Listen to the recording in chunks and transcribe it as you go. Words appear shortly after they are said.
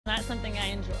Not something I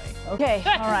enjoy. Okay,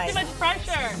 all right. Too much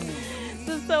pressure.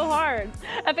 This is so hard.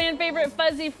 A fan favorite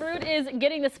fuzzy fruit is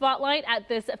getting the spotlight at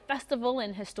this festival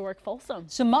in historic Folsom.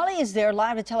 So Molly is there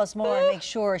live to tell us more and make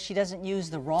sure she doesn't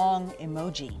use the wrong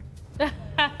emoji.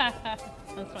 That's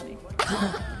funny.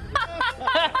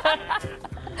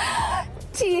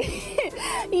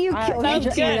 You killed me.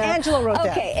 Angela wrote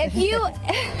that. Okay, if you...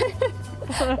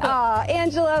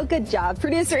 Angelo, good job.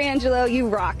 Producer Angelo, you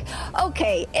rock.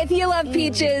 Okay, if you love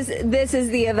peaches, this is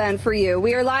the event for you.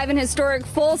 We are live in historic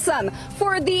Folsom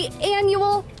for the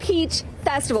annual Peach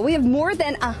Festival. We have more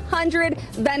than 100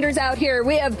 vendors out here.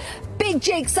 We have Big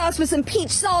Jake sauce with some peach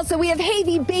salsa. We have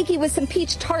Havy Bakey with some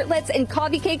peach tartlets and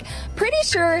coffee cake. Pretty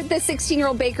sure the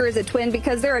 16-year-old baker is a twin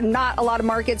because there are not a lot of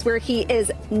markets where he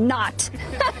is not.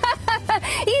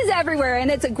 He's everywhere,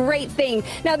 and it's a great thing.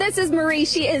 Now, this is Marie.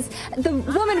 She is the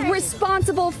woman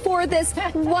responsible for this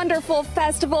wonderful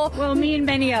festival. Well, me and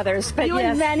many others, but you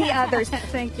yes. and many others.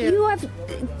 Thank you. You have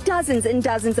dozens and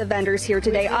dozens of vendors here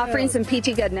today offering some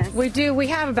peachy goodness. We do. We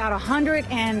have about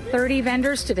 130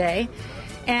 vendors today,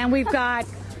 and we've got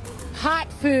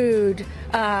hot food,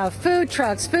 food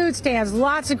trucks, food stands,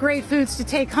 lots of great foods to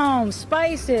take home,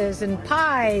 spices and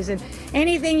pies and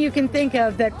anything you can think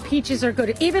of that peaches are good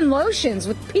at, even lotions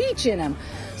with peach in them.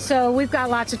 So we've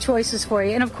got lots of choices for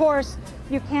you. And of course,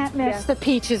 you can't miss the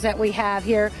peaches that we have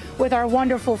here with our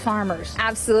wonderful farmers.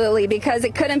 Absolutely, because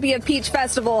it couldn't be a peach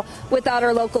festival without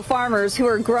our local farmers who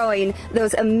are growing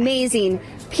those amazing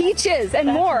peaches and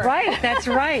more. Right, that's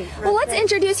right. Well, let's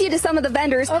introduce you to some of the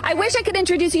vendors. Okay. I wish I could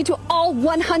introduce you to all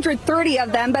 130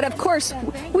 of them, but of course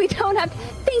we don't have.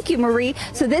 Thank you, Marie.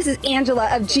 So this is Angela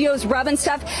of Gio's Rub and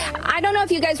Stuff. I don't know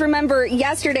if you guys remember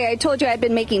yesterday I told you I'd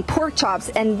been making pork chops,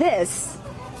 and this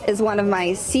is one of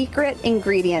my secret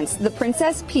ingredients, the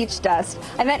Princess Peach Dust.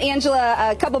 I met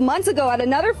Angela a couple months ago at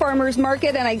another farmer's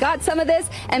market, and I got some of this,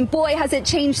 and boy, has it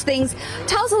changed things.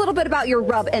 Tell us a little bit about your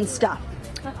rub and stuff.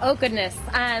 Oh goodness,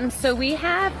 so we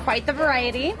have quite the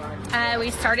variety. We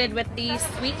started with the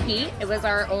sweet pea. It was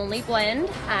our only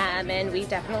blend, and we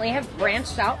definitely have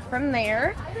branched out from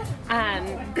there.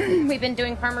 We've been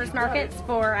doing farmers markets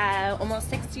for almost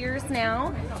 6 years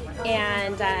now,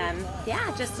 and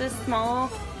yeah, just a small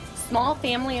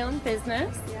family-owned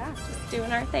business. Yeah, just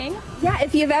doing our thing. Yeah,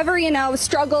 if you've ever,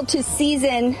 struggled to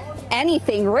season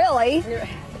anything, really,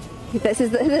 this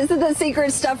is the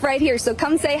secret stuff right here. So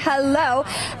come say hello.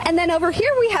 And then over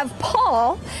here we have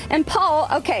Paul. And Paul,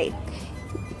 okay,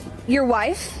 your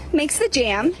wife makes the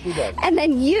jam, and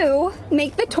then you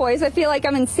make the toys. I feel like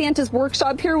I'm in Santa's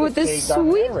workshop here with this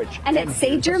sweet, and it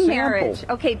saved your marriage.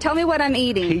 Okay, tell me what I'm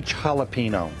eating. Peach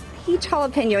jalapeno. Peach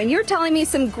jalapeno, and you're telling me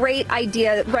some great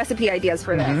recipe ideas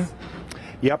for this.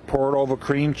 Yep, pour it over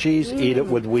cream cheese, eat it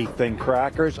with wheat thin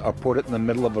crackers, or put it in the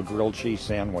middle of a grilled cheese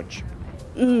sandwich.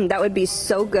 That would be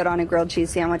so good on a grilled cheese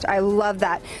sandwich. I love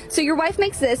that. So your wife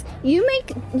makes this. You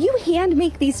hand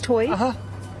make these toys? Uh-huh.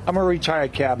 I'm a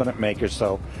retired cabinet maker,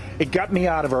 so it got me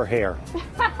out of her hair.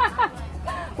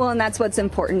 Well, and that's what's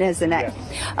important, isn't it?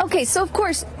 Yes. Okay, so of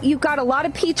course, you've got a lot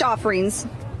of peach offerings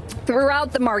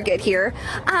throughout the market here,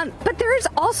 but there's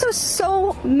also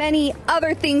so many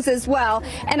other things as well.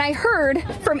 And I heard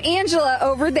from Angela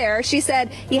over there, she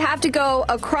said, you have to go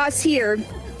across here.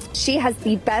 She has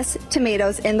the best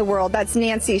tomatoes in the world. That's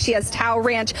Nancy. She has Tao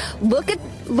Ranch. Look at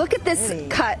this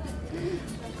cut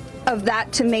of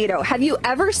that tomato. Have you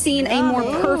ever seen a more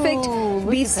perfect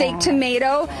beefsteak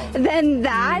tomato than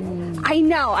that? I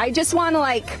know. I just want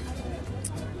to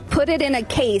put it in a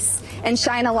case and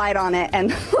shine a light on it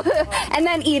and and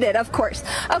then eat it, of course.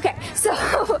 Okay, so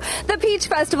the Peach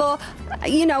Festival,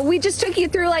 we just took you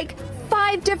through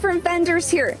 5 different vendors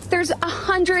here. There's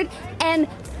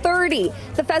 130.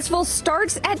 The festival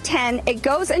starts at 10. It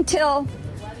goes until,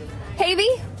 Havy?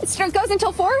 It goes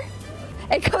until 4?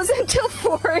 It goes until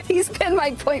 4. He's been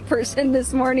my point person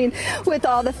this morning with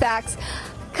all the facts.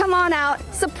 Come on out,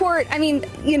 support. I mean,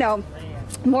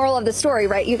 moral of the story,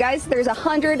 right, you guys? There's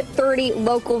 130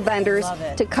 local vendors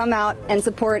to come out and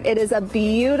support. It is a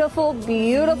beautiful,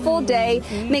 beautiful day.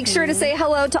 Make sure to say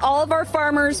hello to all of our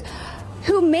farmers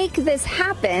who make this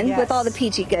happen with all the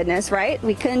peachy goodness, right?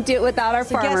 We couldn't do it without our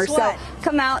farmers. So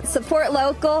come out, support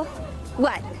local.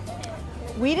 What?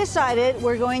 We decided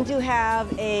we're going to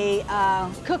have a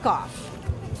cook-off.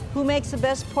 Who makes the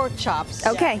best pork chops?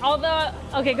 Okay.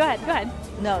 Okay, go ahead.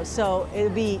 No, so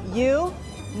it'll be you,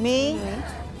 me,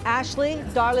 Ashley.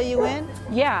 Darla, you in?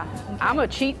 Yeah, I'm a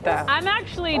cheat though. I'm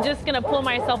actually just gonna pull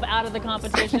myself out of the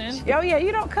competition. Oh yeah,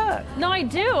 you don't cook. No, I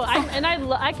do.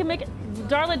 I can make it.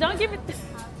 Darla, don't give it.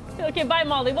 Okay, bye,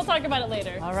 Molly. We'll talk about it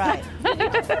later. All right. Did you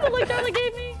just see the look Darla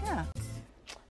gave me?